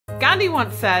Gandhi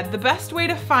once said, "The best way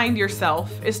to find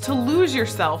yourself is to lose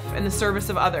yourself in the service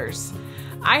of others."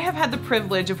 I have had the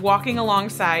privilege of walking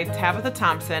alongside Tabatha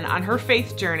Thompson on her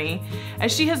faith journey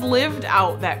as she has lived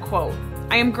out that quote.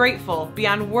 I am grateful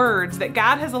beyond words that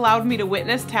God has allowed me to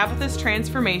witness Tabatha's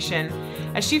transformation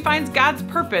as she finds God's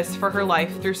purpose for her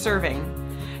life through serving.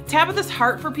 Tabatha's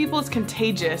heart for people is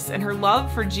contagious and her love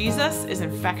for Jesus is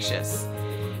infectious.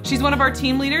 She's one of our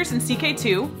team leaders in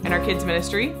CK2 in our kids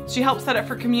ministry. She helps set up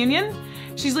for communion.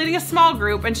 She's leading a small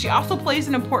group and she also plays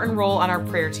an important role on our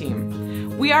prayer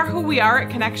team. We are who we are at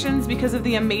Connections because of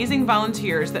the amazing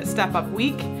volunteers that step up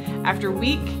week after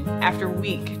week after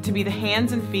week to be the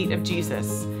hands and feet of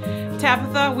Jesus.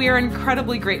 Tabatha, we are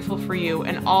incredibly grateful for you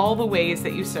and all the ways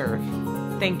that you serve.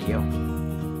 Thank you.